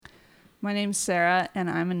My name's Sarah,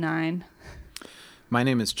 and I'm a 9. My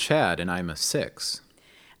name is Chad, and I'm a 6.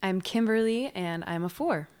 I'm Kimberly, and I'm a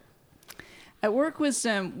 4. At Work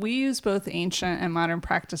Wisdom, we use both ancient and modern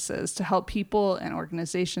practices to help people and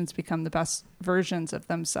organizations become the best versions of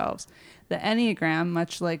themselves. The Enneagram,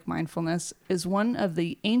 much like mindfulness, is one of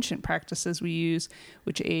the ancient practices we use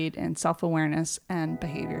which aid in self-awareness and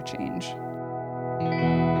behavior change.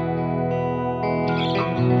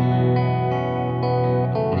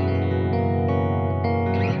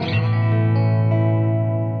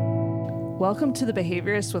 Welcome to The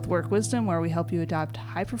Behaviorist with Work Wisdom, where we help you adopt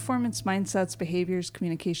high-performance mindsets, behaviors,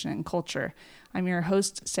 communication, and culture. I'm your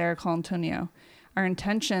host, Sarah Colantonio. Our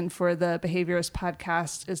intention for the Behaviorist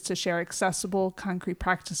podcast is to share accessible, concrete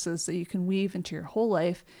practices that you can weave into your whole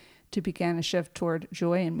life to begin a shift toward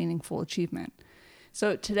joy and meaningful achievement.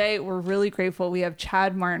 So today, we're really grateful. We have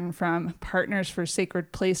Chad Martin from Partners for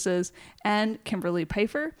Sacred Places and Kimberly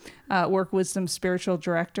Pfeiffer, Work Wisdom Spiritual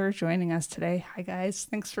Director, joining us today. Hi, guys.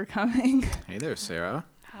 Thanks for coming. Hey there, Sarah.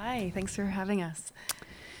 Hi, thanks for having us.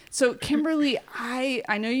 So, Kimberly, I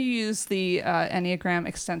know you use the Enneagram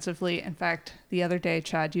extensively. In fact, the other day,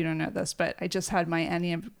 Chad, you don't know this, but I just had my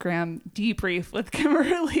Enneagram debrief with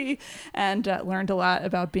Kimberly and learned a lot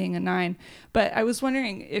about being a 9. But I was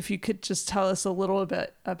wondering if you could just tell us a little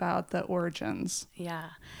bit about the origins. Yeah.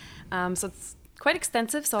 So it's quite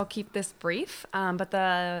extensive, so I'll keep this brief. But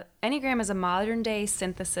the Enneagram is a modern-day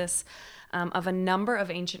synthesis of a number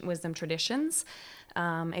of ancient wisdom traditions.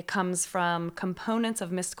 It comes from components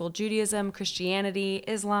of mystical Judaism, Christianity,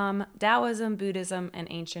 Islam, Taoism, Buddhism, and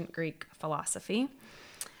ancient Greek philosophy.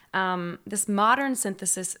 This modern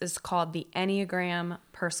synthesis is called the Enneagram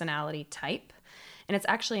personality type, and it's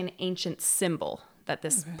actually an ancient symbol that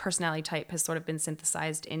this personality type has sort of been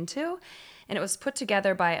synthesized into. And it was put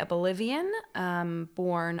together by a Bolivian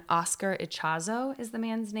born Oscar Ichazo is the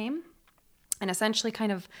man's name. And essentially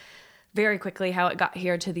kind of very quickly, how it got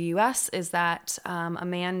here to the U.S. is that a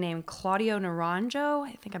man named Claudio Naranjo,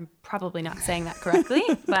 I think I'm probably not saying that correctly,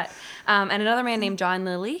 but and another man named John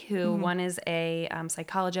Lilly, who one is a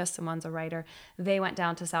psychologist and one's a writer. They went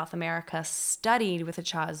down to South America, studied with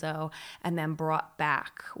Ichazo, and then brought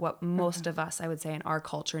back what most of us, I would say, in our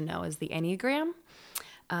culture know as the Enneagram.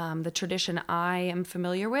 The tradition I am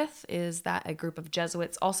familiar with is that a group of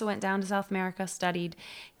Jesuits also went down to South America, studied,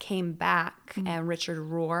 came back, and Richard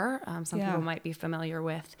Rohr, some people might be familiar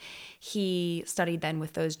with, he studied then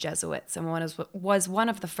with those Jesuits and was one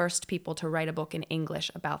of the first people to write a book in English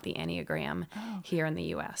about the Enneagram here in the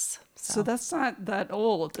U.S. So that's not that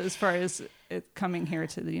old as far as it coming here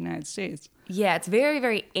to the United States. Yeah, it's very,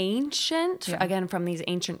 very ancient, again, from these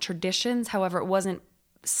ancient traditions. However, it wasn't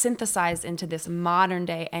synthesized into this modern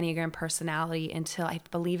day Enneagram personality until I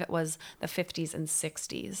believe it was the 50s and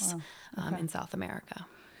 60s in South America.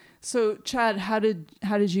 So Chad, how did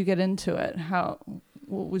you get into it?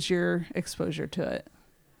 What was your exposure to it?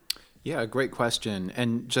 Yeah, great question.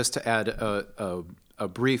 And just to add a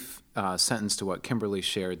brief sentence to what Kimberly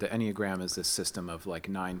shared, the Enneagram is this system of like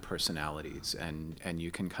 9 personalities, and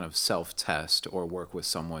you can kind of self-test or work with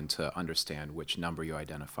someone to understand which number you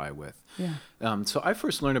identify with. Yeah. So I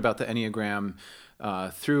first learned about the Enneagram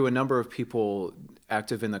through a number of people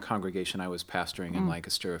active in the congregation I was pastoring in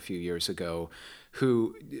Lancaster a few years ago,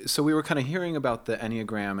 so we were kind of hearing about the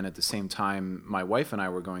Enneagram, and at the same time, my wife and I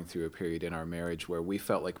were going through a period in our marriage where we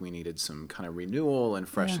felt like we needed some kind of renewal and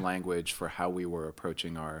fresh language for how we were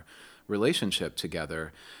approaching our relationship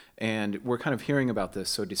together. And we're kind of hearing about this,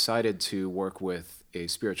 so decided to work with a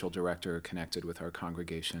spiritual director connected with our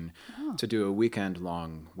congregation to do a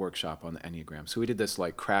weekend-long workshop on the Enneagram. So we did this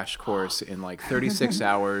like crash course in like 36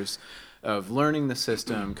 hours of learning the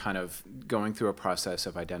system, kind of going through a process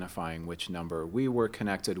of identifying which number we were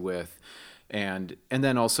connected with, and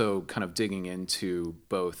then also kind of digging into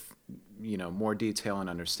both, more detail and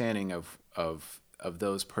understanding of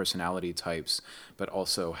those personality types, but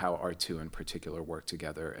also how our two in particular work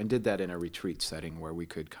together, and did that in a retreat setting where we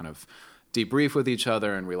could kind of debrief with each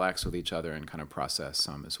other and relax with each other and kind of process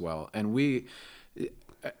some as well. And we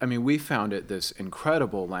found it this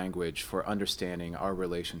incredible language for understanding our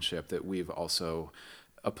relationship that we've also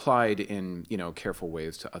applied in, careful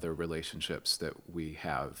ways to other relationships that we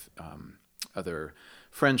have, other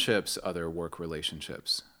friendships, other work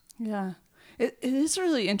relationships. Yeah. It is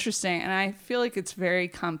really interesting, and I feel like it's very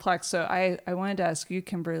complex. So I wanted to ask you,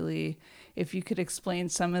 Kimberly, if you could explain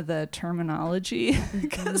some of the terminology,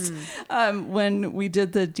 because when we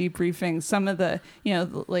did the debriefing, some of the,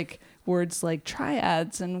 like words like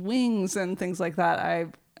triads and wings and things like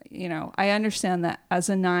that, I understand that as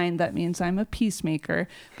a 9, that means I'm a peacemaker,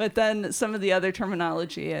 but then some of the other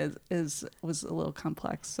terminology was a little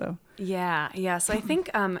complex. So yeah. So I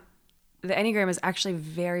think the Enneagram is actually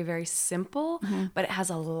very, very simple, but it has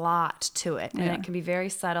a lot to it, and it can be very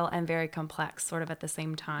subtle and very complex, sort of at the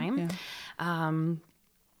same time. Yeah.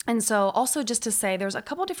 And so also just to say, there's a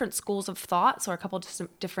couple different schools of thoughts or a couple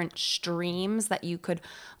different streams that you could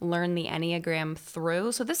learn the Enneagram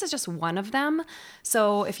through. So this is just one of them.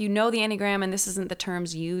 So if you know the Enneagram and this isn't the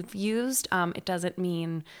terms you've used, it doesn't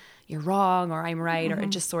mean you're wrong or I'm right, or it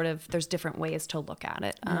just sort of, there's different ways to look at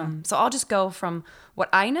it. So I'll just go from what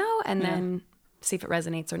I know and then see if it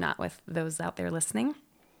resonates or not with those out there listening.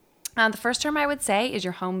 The first term I would say is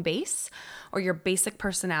your home base or your basic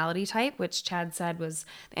personality type, which Chad said was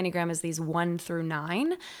the Enneagram is these 1 through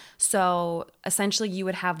 9. So essentially you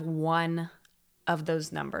would have one of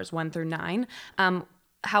those numbers, 1 through 9.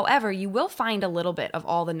 However, you will find a little bit of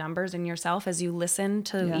all the numbers in yourself. As you listen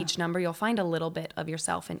to each number, you'll find a little bit of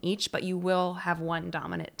yourself in each, but you will have one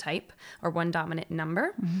dominant type or one dominant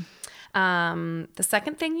number. The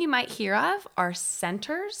second thing you might hear of are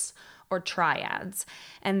centers or triads.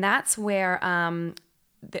 And that's where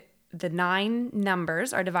the 9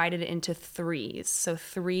 numbers are divided into 3s. So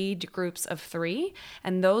 3 groups of 3.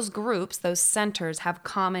 And those groups, those centers, have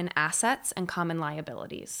common assets and common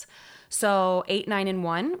liabilities. So 8, 9, and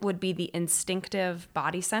 1 would be the instinctive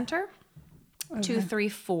body center. Okay. 2, 3,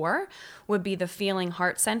 4 would be the feeling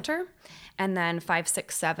heart center. And then 5,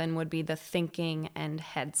 6, 7 would be the thinking and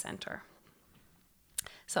head center.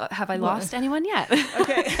 So have I lost anyone yet?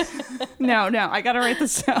 Okay. No, I got to write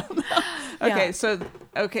this down. Okay.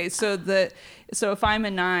 Yeah. So if I'm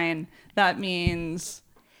a 9, that means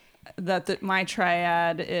that my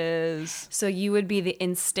triad is... So you would be the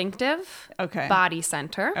instinctive body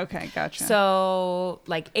center. Okay, gotcha. So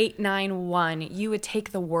like 8, 9, 1, you would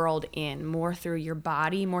take the world in more through your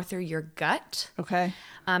body, more through your gut. Okay.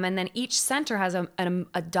 And then each center has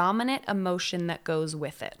a dominant emotion that goes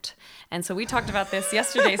with it. And so we talked about this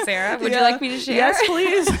yesterday, Sarah. Would you like me to share? Yes,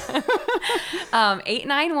 please. 8,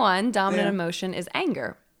 9, 1, dominant emotion is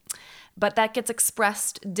anger. But that gets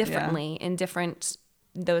expressed differently in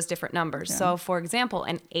those different numbers. Yeah. So for example,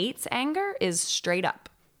 an 8's anger is straight up.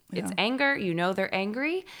 It's anger. You know they're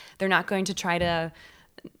angry. They're not going to try to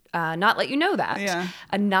not let you know that. Yeah.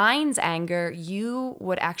 A 9's anger, you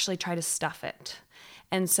would actually try to stuff it.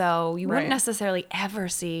 And so you wouldn't necessarily ever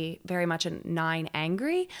see very much a 9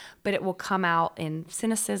 angry, but it will come out in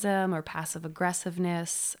cynicism or passive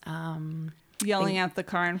aggressiveness. Yelling at the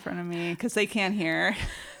car in front of me because they can't hear.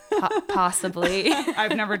 Possibly.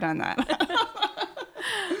 I've never done that.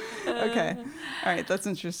 Okay. All right. That's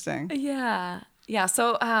interesting. Yeah.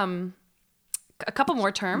 So a couple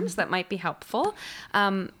more terms that might be helpful.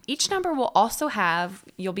 Each number will also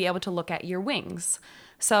you'll be able to look at your wings.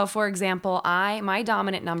 So for example, my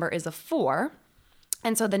dominant number is a 4.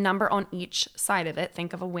 And so the number on each side of it,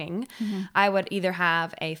 think of a wing. I would either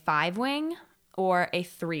have a 5 wing or a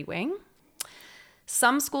 3 wing.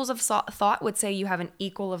 Some schools of thought would say you have an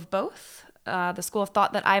equal of both. The school of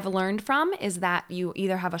thought that I've learned from is that you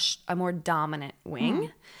either have a more dominant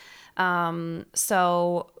wing.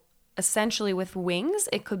 So essentially with wings,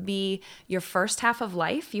 it could be your first half of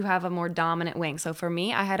life, you have a more dominant wing. So for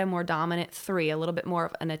me, I had a more dominant 3, a little bit more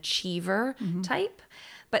of an achiever type.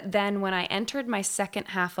 But then when I entered my second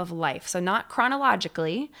half of life, so not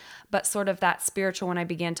chronologically, but sort of that spiritual, when I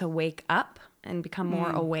began to wake up and become more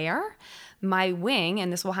aware, my wing,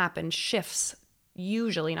 and this will happen, shifts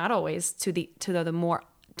usually, not always, to the more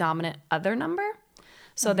dominant other number.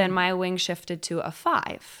 So then my wing shifted to a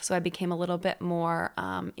 5. So I became a little bit more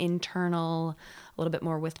internal, a little bit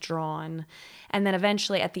more withdrawn. And then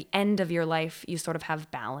eventually at the end of your life, you sort of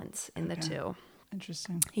have balance in the two.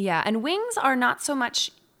 Interesting. Yeah. And wings are not so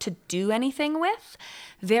much to do anything with.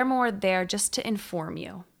 They're more there just to inform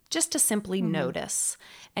you, just to simply notice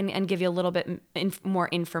and give you a little bit more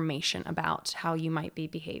information about how you might be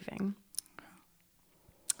behaving.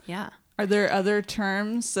 Yeah. Are there other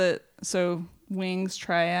terms so wings,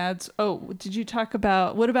 triads? Oh, did you talk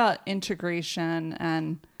about, what about integration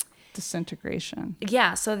and disintegration?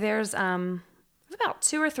 Yeah. So there's about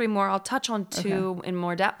 2 or 3 more. I'll touch on 2 in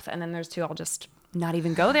more depth. And then there's 2 I'll just not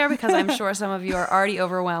even go there because I'm sure some of you are already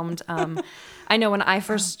overwhelmed. I know when I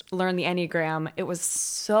first learned the Enneagram, it was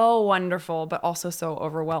so wonderful, but also so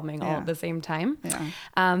overwhelming all at the same time.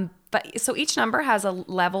 Yeah. But so each number has a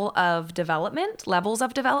levels of development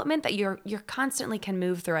that you're constantly can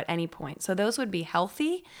move through at any point. So those would be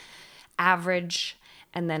healthy, average,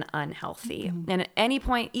 and then unhealthy. And at any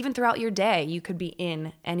point, even throughout your day, you could be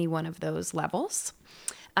in any one of those levels.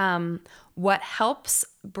 What helps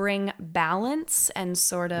bring balance and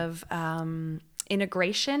sort of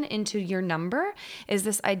integration into your number is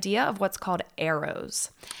this idea of what's called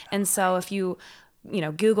arrows. And so if you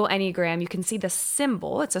Google Enneagram, you can see the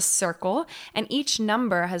symbol. It's a circle, and each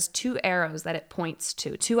number has 2 arrows that it points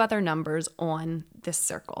to, 2 other numbers on this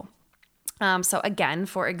circle. So again,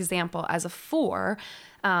 for example, as a 4,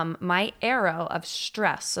 my arrow of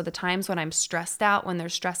stress, so the times when I'm stressed out, when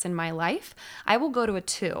there's stress in my life, I will go to a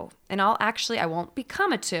 2. And I won't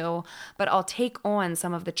become a 2, but I'll take on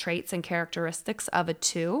some of the traits and characteristics of a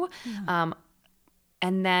 2. Yeah.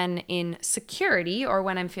 And then in security, or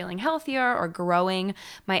when I'm feeling healthier or growing,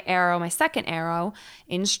 my second arrow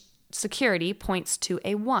in security points to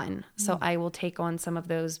a 1. So I will take on some of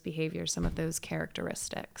those behaviors, some of those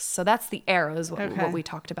characteristics. So that's the arrows, what we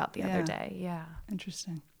talked about the other day. Yeah.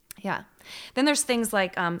 Interesting. Yeah. Then there's things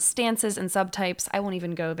like stances and subtypes. I won't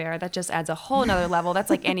even go there. That just adds a whole nother level. That's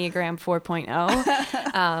like Enneagram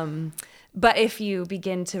 4.0. But if you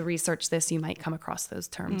begin to research this, you might come across those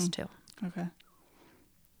terms too. Okay.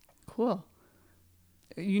 Cool.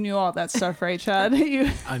 You knew all that stuff, right, Chad?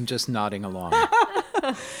 I'm just nodding along.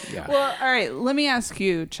 Yeah. Well, all right. Let me ask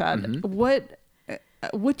you, Chad. What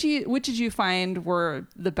did you find were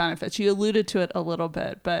the benefits? You alluded to it a little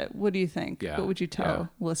bit, but what do you think? Yeah. What would you tell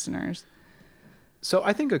listeners? So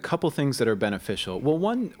I think a couple things that are beneficial. Well,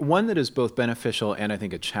 one that is both beneficial and I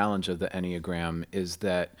think a challenge of the Enneagram is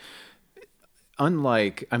that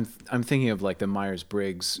unlike, I'm thinking of like the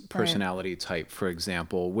Myers-Briggs personality type, for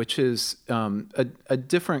example, which is a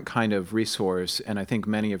different kind of resource, and I think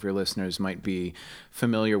many of your listeners might be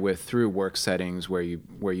familiar with through work settings where you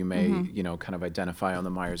may kind of identify on the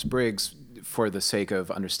Myers-Briggs for the sake of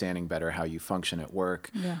understanding better how you function at work,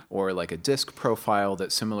 or like a DISC profile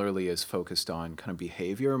that similarly is focused on kind of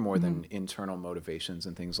behavior more than internal motivations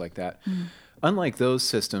and things like that. Unlike those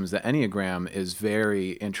systems, the Enneagram is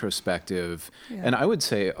very introspective, and I would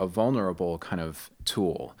say a vulnerable kind of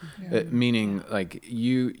tool, meaning like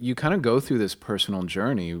you kind of go through this personal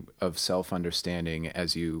journey of self-understanding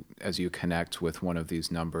as you connect with one of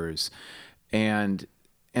these numbers. And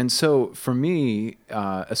so for me,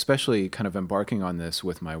 especially kind of embarking on this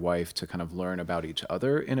with my wife to kind of learn about each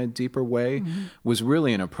other in a deeper way was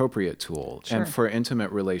really an appropriate tool. Sure. And for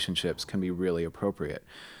intimate relationships can be really appropriate.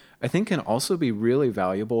 I think can also be really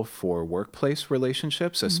valuable for workplace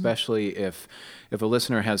relationships, especially if a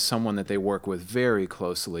listener has someone that they work with very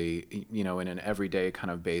closely, in an everyday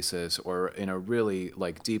kind of basis or in a really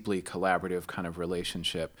like deeply collaborative kind of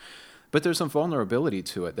relationship. But there's some vulnerability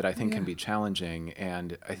to it that I think can be challenging.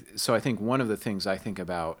 And so I think one of the things I think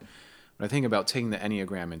about when I think about taking the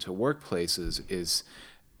Enneagram into workplaces is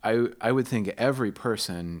I would think every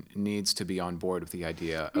person needs to be on board with the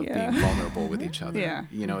idea of being vulnerable with each other. Yeah.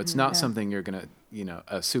 It's not something you're going to,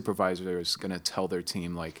 a supervisor is going to tell their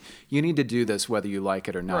team, like, you need to do this whether you like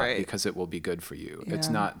it or not because it will be good for you. Yeah. It's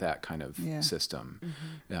not that kind of system.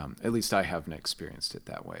 At least I haven't experienced it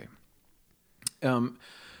that way.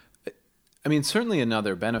 Certainly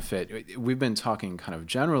another benefit, we've been talking kind of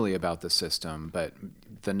generally about the system, but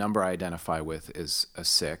the number I identify with is a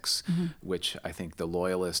 6, which I think the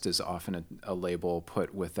loyalist is often a label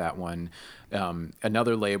put with that one.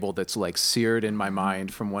 Another label that's like seared in my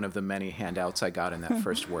mind from one of the many handouts I got in that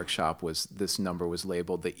first workshop was this number was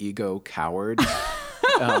labeled the ego coward.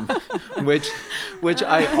 Which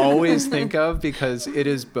I always think of because it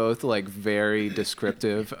is both like very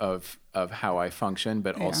descriptive of how I function,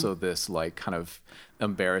 but also this like kind of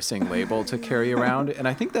embarrassing label to carry around. And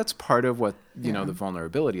I think that's part of what, the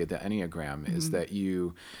vulnerability of the Enneagram is that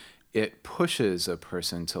it pushes a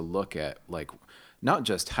person to look at like, not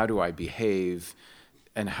just how do I behave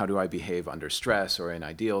and how do I behave under stress or in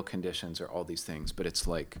ideal conditions or all these things, but it's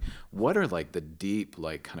like, what are like the deep,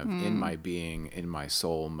 like kind of in my being, in my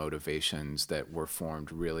soul motivations that were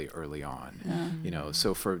formed really early on,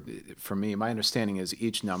 So for me, my understanding is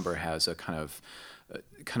each number has a kind of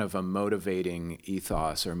a motivating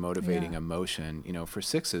ethos or motivating emotion. For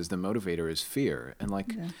 6s, the motivator is fear. And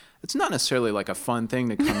like, it's not necessarily like a fun thing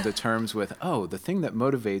to come to terms with, the thing that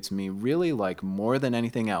motivates me really like more than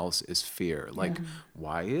anything else is fear. Like,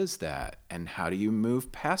 why is that? And how do you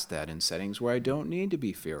move past that in settings where I don't need to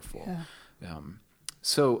be fearful?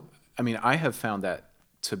 So, I have found that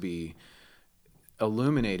to be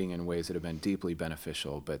illuminating in ways that have been deeply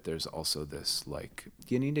beneficial, but there's also this like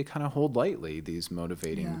you need to kind of hold lightly these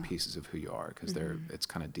motivating pieces of who you are because it's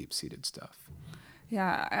kind of deep-seated stuff.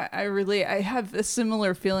 Yeah, I have a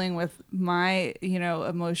similar feeling with my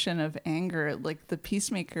emotion of anger. Like the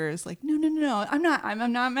peacemaker is like no, I'm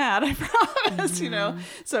not mad, I promise.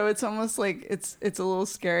 So it's almost like it's a little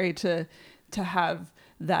scary to have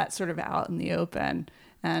that sort of out in the open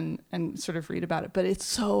and sort of read about it. But it's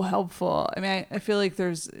so helpful. I mean, I feel like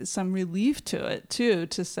there's some relief to it too,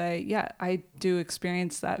 to say, yeah, I do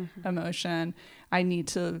experience that emotion. I need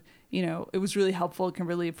to, it was really helpful,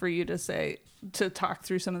 Kimberly, for you to talk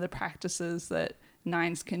through some of the practices that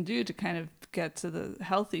 9s can do to kind of get to the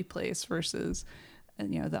healthy place versus,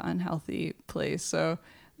 the unhealthy place. So,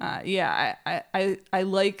 I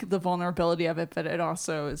like the vulnerability of it, but it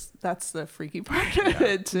also that's the freaky part of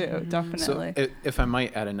it too, definitely. So if I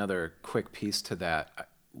might add another quick piece to that,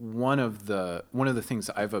 one of the things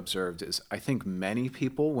I've observed is I think many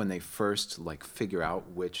people, when they first figure out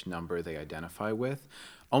which number they identify with,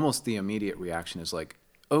 almost the immediate reaction is like,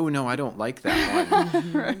 oh no, I don't like that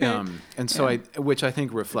one. Right. And so which I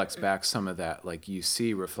think reflects back some of that, you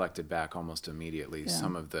see reflected back almost immediately,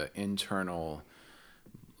 some of the internal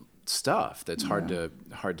stuff that's hard to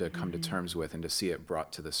come to terms with, and to see it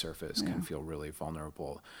brought to the surface can feel really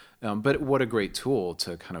vulnerable. But what a great tool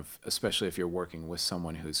to kind of, especially if you're working with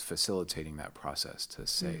someone who's facilitating that process, to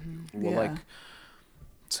say,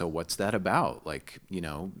 so what's that about?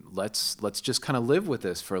 Let's just kind of live with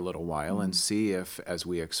this for a little while and see if, as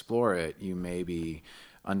we explore it, you maybe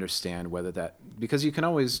understand whether that, because you can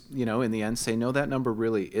always, in the end say, no, that number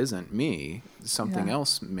really isn't me. Something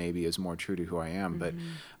else maybe is more true to who I am. But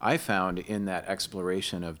I found in that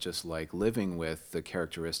exploration of just living with the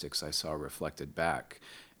characteristics I saw reflected back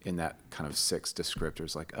in that kind of 6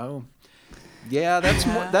 descriptors, oh, yeah,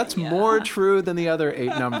 that's more true than the other 8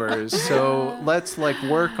 numbers. So let's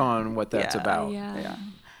work on what that's about. Yeah.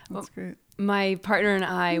 That's great. My partner and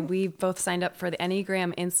I, we both signed up for the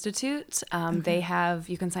Enneagram Institute.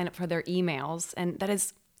 You can sign up for their emails. And that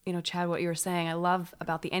is, Chad, what you were saying, I love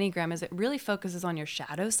about the Enneagram is it really focuses on your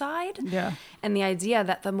shadow side. Yeah. And the idea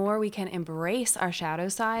that the more we can embrace our shadow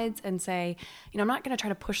sides and say, I'm not going to try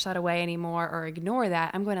to push that away anymore or ignore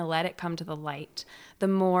that. I'm going to let it come to the light. The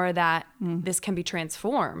more that this can be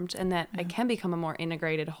transformed and that I can become a more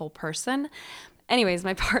integrated whole person. Anyways,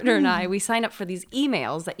 my partner and I, we sign up for these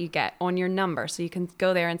emails that you get on your number. So you can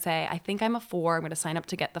go there and say, I think I'm a 4. I'm going to sign up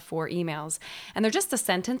to get the 4 emails. And they're just a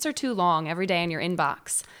sentence or 2 long every day in your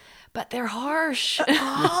inbox. But they're harsh. It's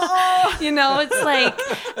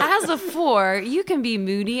as a 4, you can be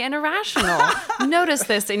moody and irrational. Notice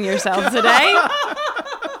this in yourself today.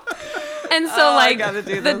 And so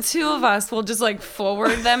the 2 of us will just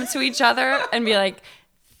forward them to each other and be like,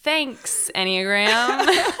 thanks,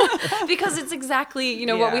 Enneagram. Because it's exactly,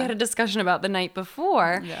 what we had a discussion about the night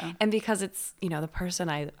before. Yeah. And because it's, the person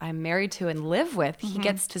I'm married to and live with, he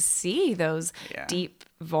gets to see those deep,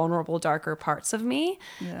 vulnerable, darker parts of me.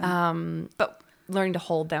 Yeah. But learning to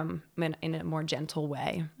hold them in a more gentle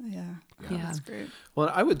way. Yeah. That's great. Well,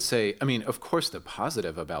 I would say, of course, the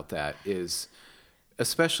positive about that is,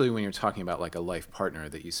 especially when you're talking about a life partner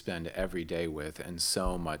that you spend every day with and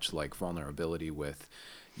so much vulnerability with,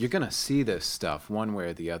 you're going to see this stuff one way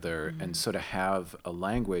or the other, and so to have a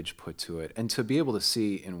language put to it and to be able to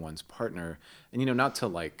see in one's partner, and not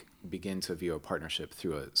to begin to view a partnership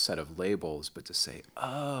through a set of labels, but to say,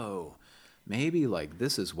 oh, maybe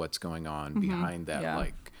this is what's going on behind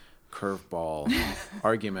that curveball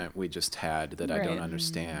argument we just had that I don't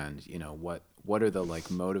understand. What are the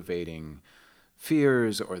motivating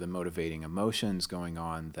fears or the motivating emotions going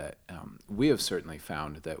on that we have certainly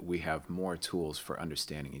found that we have more tools for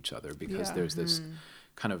understanding each other, because there's this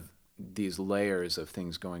kind of these layers of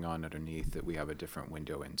things going on underneath that we have a different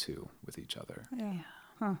window into with each other. Yeah.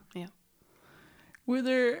 Huh. Yeah. Were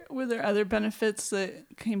there other benefits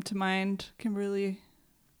that came to mind, Kimberly?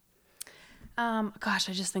 Gosh,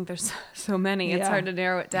 I just think there's so many. It's hard to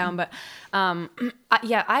narrow it down, but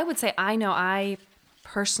I would say I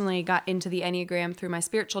personally got into the Enneagram through my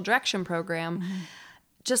spiritual direction program,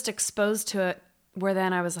 just exposed to it, where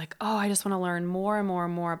then I was like, oh, I just want to learn more and more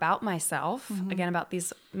and more about myself, again, about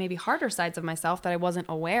these maybe harder sides of myself that I wasn't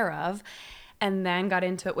aware of, and then got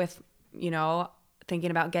into it with,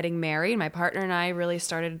 thinking about getting married. My partner and I really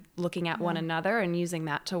started looking at one another and using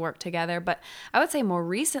that to work together. But I would say more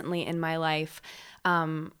recently in my life,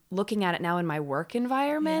 looking at it now in my work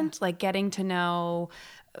environment, getting to know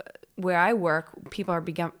where I work, people are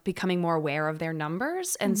becoming more aware of their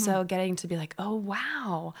numbers. And so getting to be like, oh,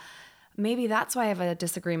 wow, maybe that's why I have a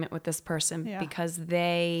disagreement with this person, because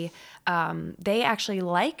they actually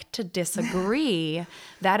like to disagree.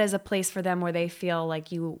 That is a place for them where they feel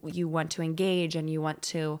like you want to engage and you want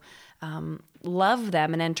to love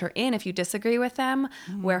them and enter in if you disagree with them.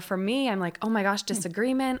 Where for me, I'm like, oh my gosh,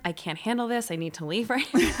 disagreement. I can't handle this. I need to leave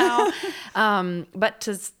right now. But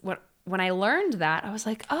when I learned that, I was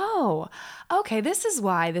like, oh, okay, this is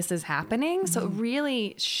why this is happening. So it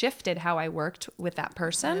really shifted how I worked with that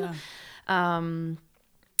person. So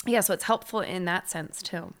it's helpful in that sense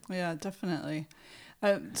too. Yeah, definitely.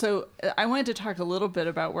 So I wanted to talk a little bit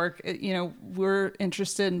about work. We're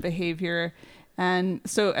interested in behavior. And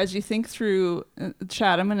so as you think through,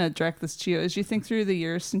 Chad, I'm going to direct this to you. As you think through the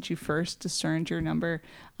years since you first discerned your number,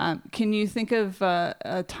 can you think of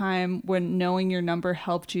a time when knowing your number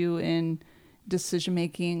helped you in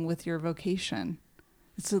decision-making with your vocation?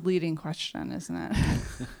 It's a leading question, isn't it?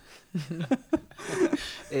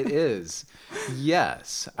 It is.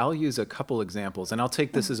 Yes. I'll use a couple examples, and I'll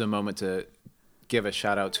take this as a moment to give a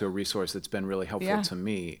shout out to a resource that's been really helpful to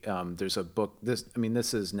me. There's a book, this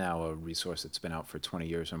is now a resource that's been out for 20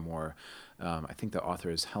 years or more. I think the author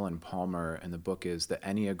is Helen Palmer, and the book is The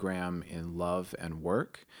Enneagram in Love and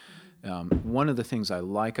Work. One of the things I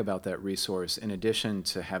like about that resource, in addition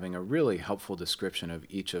to having a really helpful description of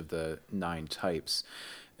each of the 9 types,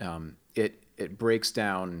 it breaks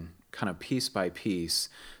down kind of piece by piece.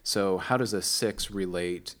 So how does a 6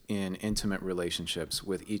 relate in intimate relationships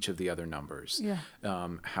with each of the other numbers?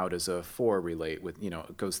 How does a 4 relate with,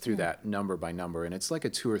 it goes through that number by number, and it's like a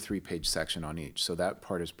 2 or 3 page section on each. So that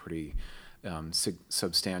part is pretty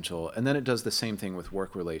substantial. And then it does the same thing with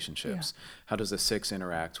work relationships. How does a 6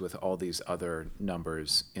 interact with all these other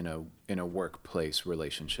numbers in a workplace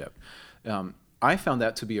relationship? I found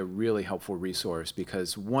that to be a really helpful resource,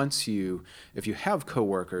 because if you have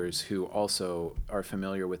coworkers who also are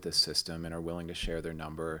familiar with this system and are willing to share their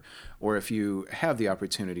number, or if you have the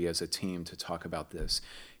opportunity as a team to talk about this,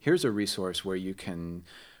 here's a resource where you can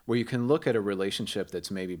look at a relationship that's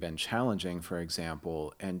maybe been challenging, for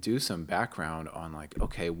example, and do some background on like,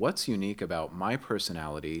 okay, what's unique about my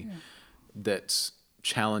personality that's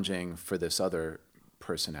challenging for this other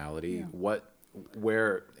personality?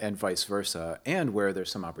 Where, and vice versa, and where there's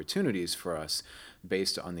some opportunities for us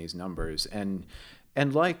based on these numbers. And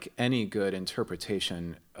like any good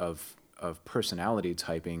interpretation of personality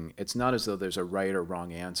typing, it's not as though there's a right or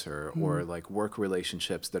wrong answer, or like work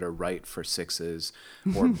relationships that are right for 6s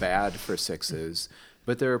or bad for 6s,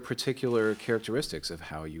 but there are particular characteristics of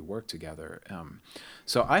how you work together.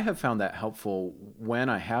 So I have found that helpful when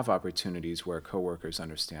I have opportunities where coworkers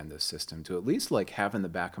understand this system, to at least like have in the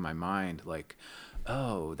back of my mind, like,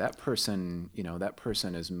 oh, that person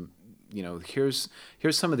is, here's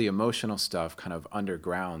some of the emotional stuff kind of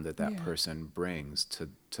underground that person brings to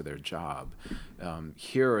their job.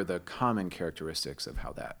 Here are the common characteristics of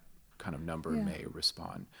how that kind of number may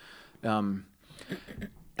respond.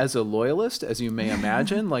 As a loyalist, as you may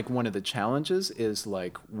imagine, like one of the challenges is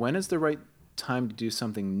like, when is the right time to do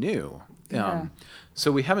something new?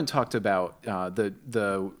 So we haven't talked about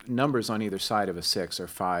the numbers on either side of a 6 are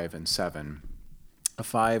 5 and 7. A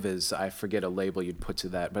 5 is, I forget a label you'd put to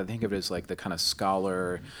that, but I think of it as like the kind of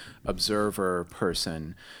scholar, observer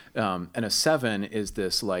person. And a 7 is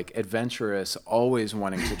this like adventurous, always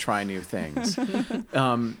wanting to try new things.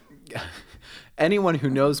 Anyone who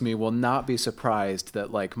knows me will not be surprised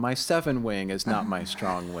that like my 7 wing is not my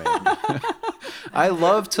strong wing. I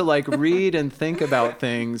love to like read and think about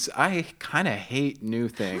things. I kind of hate new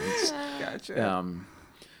things. Gotcha.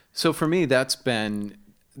 So for me, that's been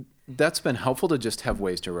helpful to just have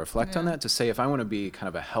ways to reflect on that, to say, if I want to be kind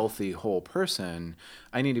of a healthy whole person,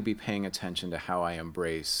 I need to be paying attention to how I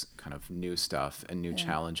embrace kind of new stuff and new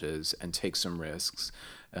challenges and take some risks.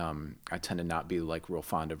 I tend to not be like real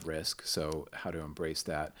fond of risk, so how to embrace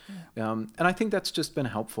that. And I think that's just been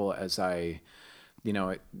helpful as I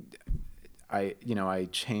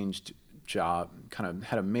changed job, kind of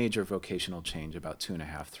had a major vocational change about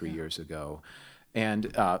 2.5, 3 years ago.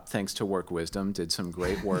 And thanks to Work Wisdom, did some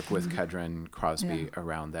great work with Kedron Crosby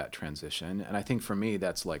around that transition. And I think for me,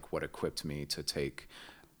 that's like what equipped me to take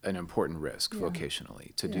an important risk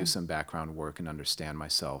vocationally, to do some background work and understand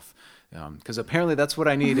myself. Because apparently that's what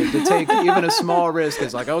I needed to take. Even a small risk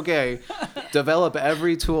is like, okay, develop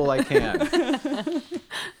every tool I can.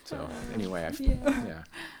 So anyway,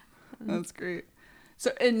 That's great.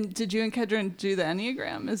 So, and did you and Kedron do the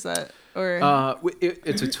Enneagram? Is that, or?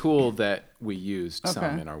 It's a tool that we used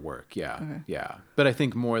some in our work. Yeah. But I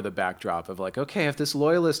think more the backdrop of like, okay, if this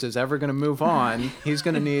loyalist is ever going to move on, he's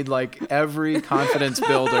going to need like every confidence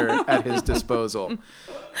builder at his disposal.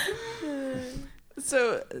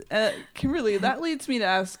 So, Kimberly, that leads me to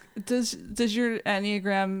ask, does your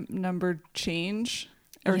Enneagram number change?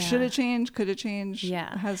 Or should it change? Could it change?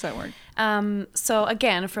 Yeah. How does that work? So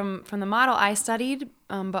again, from the model I studied,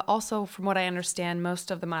 but also from what I understand,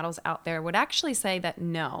 most of the models out there would actually say that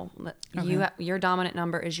no, your dominant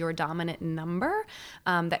number is your dominant number,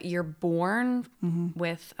 that you're born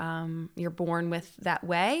with that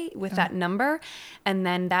way, with that number, and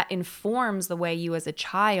then that informs the way you as a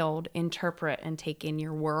child interpret and take in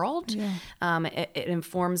your world. It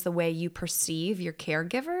informs the way you perceive your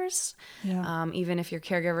caregivers, even if your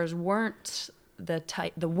caregivers weren't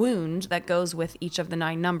the wound that goes with each of the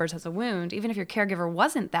 9 numbers as a wound. Even if your caregiver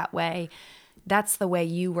wasn't that way, that's the way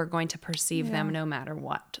you were going to perceive them no matter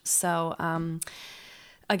what. So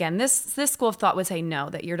again, this school of thought would say no,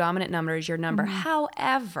 that your dominant number is your number.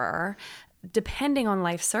 However, depending on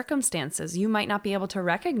life circumstances, you might not be able to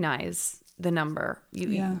recognize the number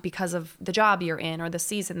because of the job you're in or the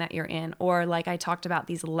season that you're in, or like I talked about,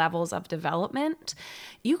 these levels of development.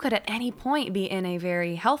 You could at any point be in a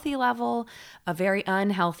very healthy level, a very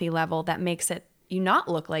unhealthy level that makes it you not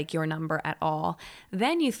look like your number at all.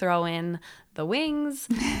 Then you throw in the wings,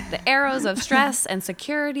 the arrows of stress and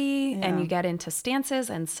security, and you get into stances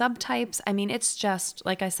and subtypes. I mean, it's just,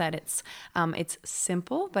 like I said, it's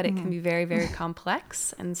simple, but it can be very, very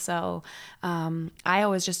complex. And so I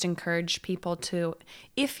always just encourage people to,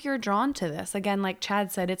 if you're drawn to this, again, like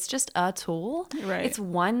Chad said, it's just a tool. Right. It's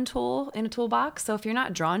one tool in a toolbox. So if you're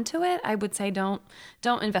not drawn to it, I would say don't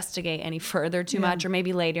investigate any further too much, or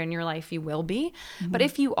maybe later in your life you will be. But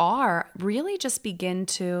if you are, really just begin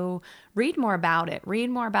to read more about it. Read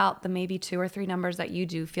more about the maybe 2 or 3 numbers that you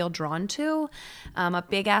do feel drawn to. A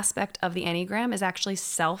big aspect of the Enneagram is actually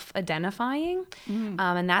self-identifying.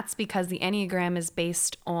 And that's because the Enneagram is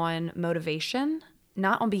based on motivation,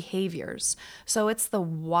 not on behaviors. So it's the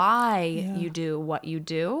why you do what you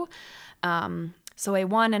do. So a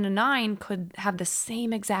 1 and a 9 could have the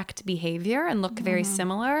same exact behavior and look very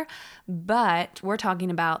similar, but we're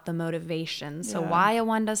talking about the motivation. So why a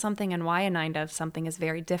 1 does something and why a 9 does something is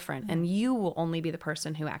very different. And you will only be the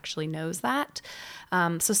person who actually knows that.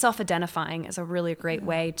 So self-identifying is a really great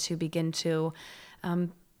way to begin to,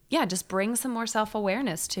 just bring some more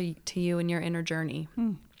self-awareness to you and your inner journey.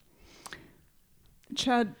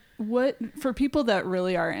 Chad, what, for people that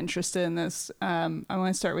really are interested in this, I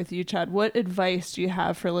want to start with you, Chad. What advice do you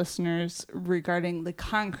have for listeners regarding the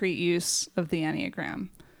concrete use of the Enneagram?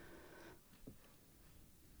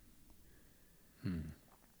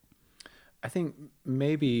 I think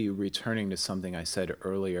maybe returning to something I said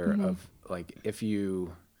earlier of like, if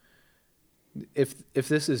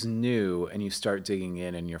this is new and you start digging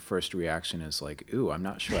in and your first reaction is like, ooh, I'm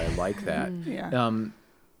not sure I like that.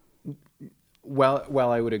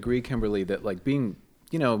 While I would agree, Kimberly, that like being,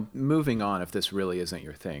 moving on if this really isn't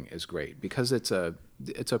your thing is great, because it's a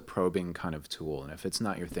probing kind of tool. And if it's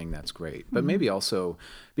not your thing, that's great. But maybe also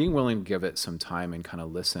being willing to give it some time and kind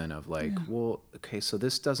of listen of like, well, okay, so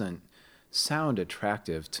this doesn't sound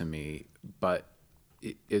attractive to me, but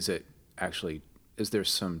is there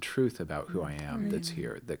some truth about who I am that's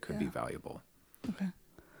here that could be valuable? Okay.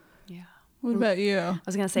 Yeah. What about you? I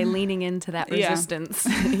was going to say leaning into that resistance.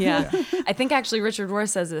 I think actually Richard Rohr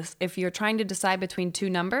says this. If you're trying to decide between 2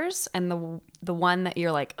 numbers and the one that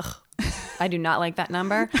you're like, ugh, I do not like that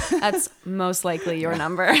number, that's most likely your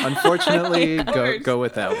number. Unfortunately, go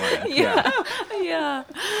with that one. Yeah.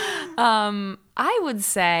 I would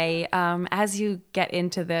say as you get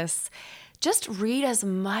into this, just read as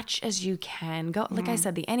much as you can. Go, like I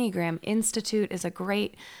said, the Enneagram Institute is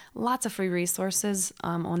lots of free resources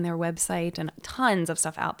on their website, and tons of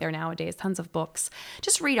stuff out there nowadays, tons of books.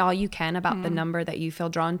 Just read all you can about the number that you feel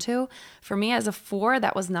drawn to. For me, as a 4,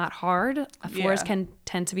 that was not hard. 4s can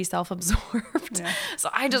tend to be self-absorbed. So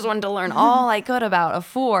I just wanted to learn all I could about a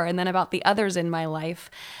 4 and then about the others in my life.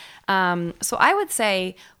 So I would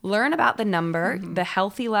say learn about the number, the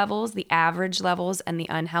healthy levels, the average levels, and the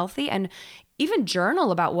unhealthy, and even journal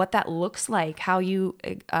about what that looks like, how you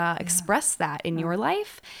express that in your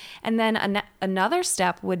life. And then another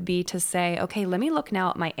step would be to say, okay, let me look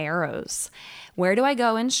now at my arrows. Where do I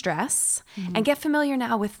go in stress? And get familiar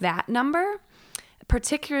now with that number,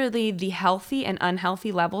 particularly the healthy and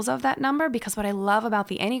unhealthy levels of that number, because what I love about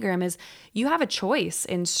the Enneagram is you have a choice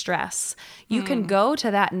in stress. You can go to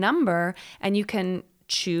that number and you can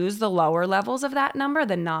choose the lower levels of that number,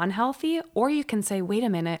 the non-healthy, or you can say, wait a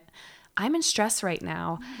minute, I'm in stress right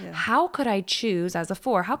now. How could I choose, as a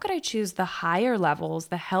 4, how could I choose the higher levels,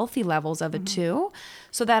 the healthy levels of a 2,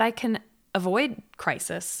 so that I can avoid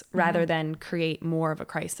crisis rather than create more of a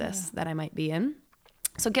crisis that I might be in?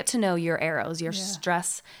 So get to know your arrows, your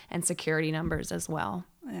stress and security numbers as well.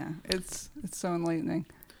 Yeah, it's so enlightening.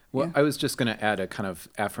 Well, I was just going to add a kind of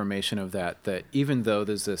affirmation of that even though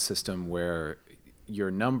there's a system where,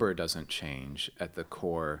 your number doesn't change at the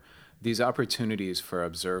core, these opportunities for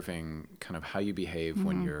observing kind of how you behave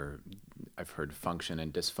when you're, I've heard function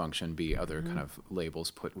and dysfunction be other kind of labels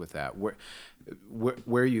put with that.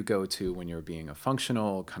 Where you go to when you're being a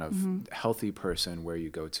functional, kind of healthy person, where you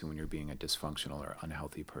go to when you're being a dysfunctional or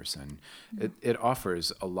unhealthy person. It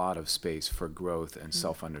offers a lot of space for growth and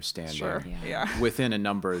self-understanding within a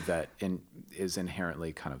number that is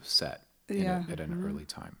inherently kind of set at an early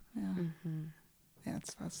time. Yeah,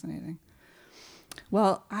 it's fascinating.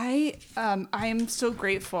 Well, I am so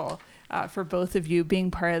grateful for both of you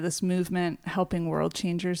being part of this movement, helping world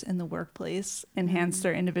changers in the workplace enhance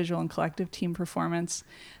their individual and collective team performance.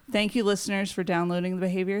 Thank you, listeners, for downloading The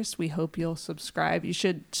Behaviorist. We hope you'll subscribe. You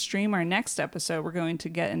should stream our next episode. We're going to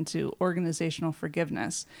get into organizational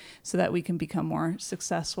forgiveness so that we can become more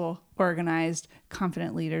successful, organized,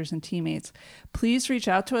 confident leaders and teammates. Please reach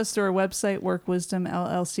out to us through our website,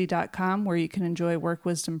 workwisdomllc.com, where you can enjoy Work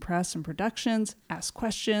Wisdom press and productions, ask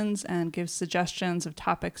questions, and give suggestions of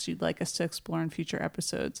topics you'd like us to explore in future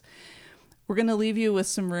episodes. We're going to leave you with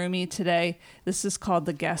some Rumi today. This is called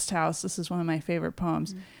The Guest House. This is one of my favorite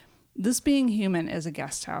poems. This being human is a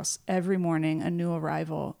guest house. Every morning, a new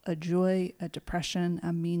arrival, a joy, a depression,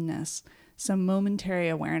 a meanness. Some momentary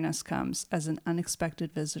awareness comes as an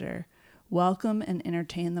unexpected visitor. Welcome and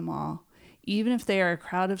entertain them all. Even if they are a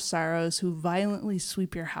crowd of sorrows who violently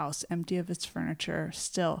sweep your house empty of its furniture,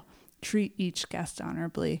 still treat each guest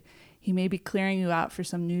honorably. He may be clearing you out for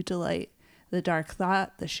some new delight. The dark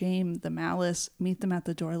thought, the shame, the malice, meet them at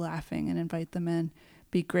the door laughing and invite them in.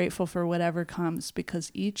 Be grateful for whatever comes,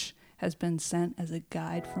 because each has been sent as a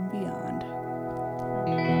guide from beyond.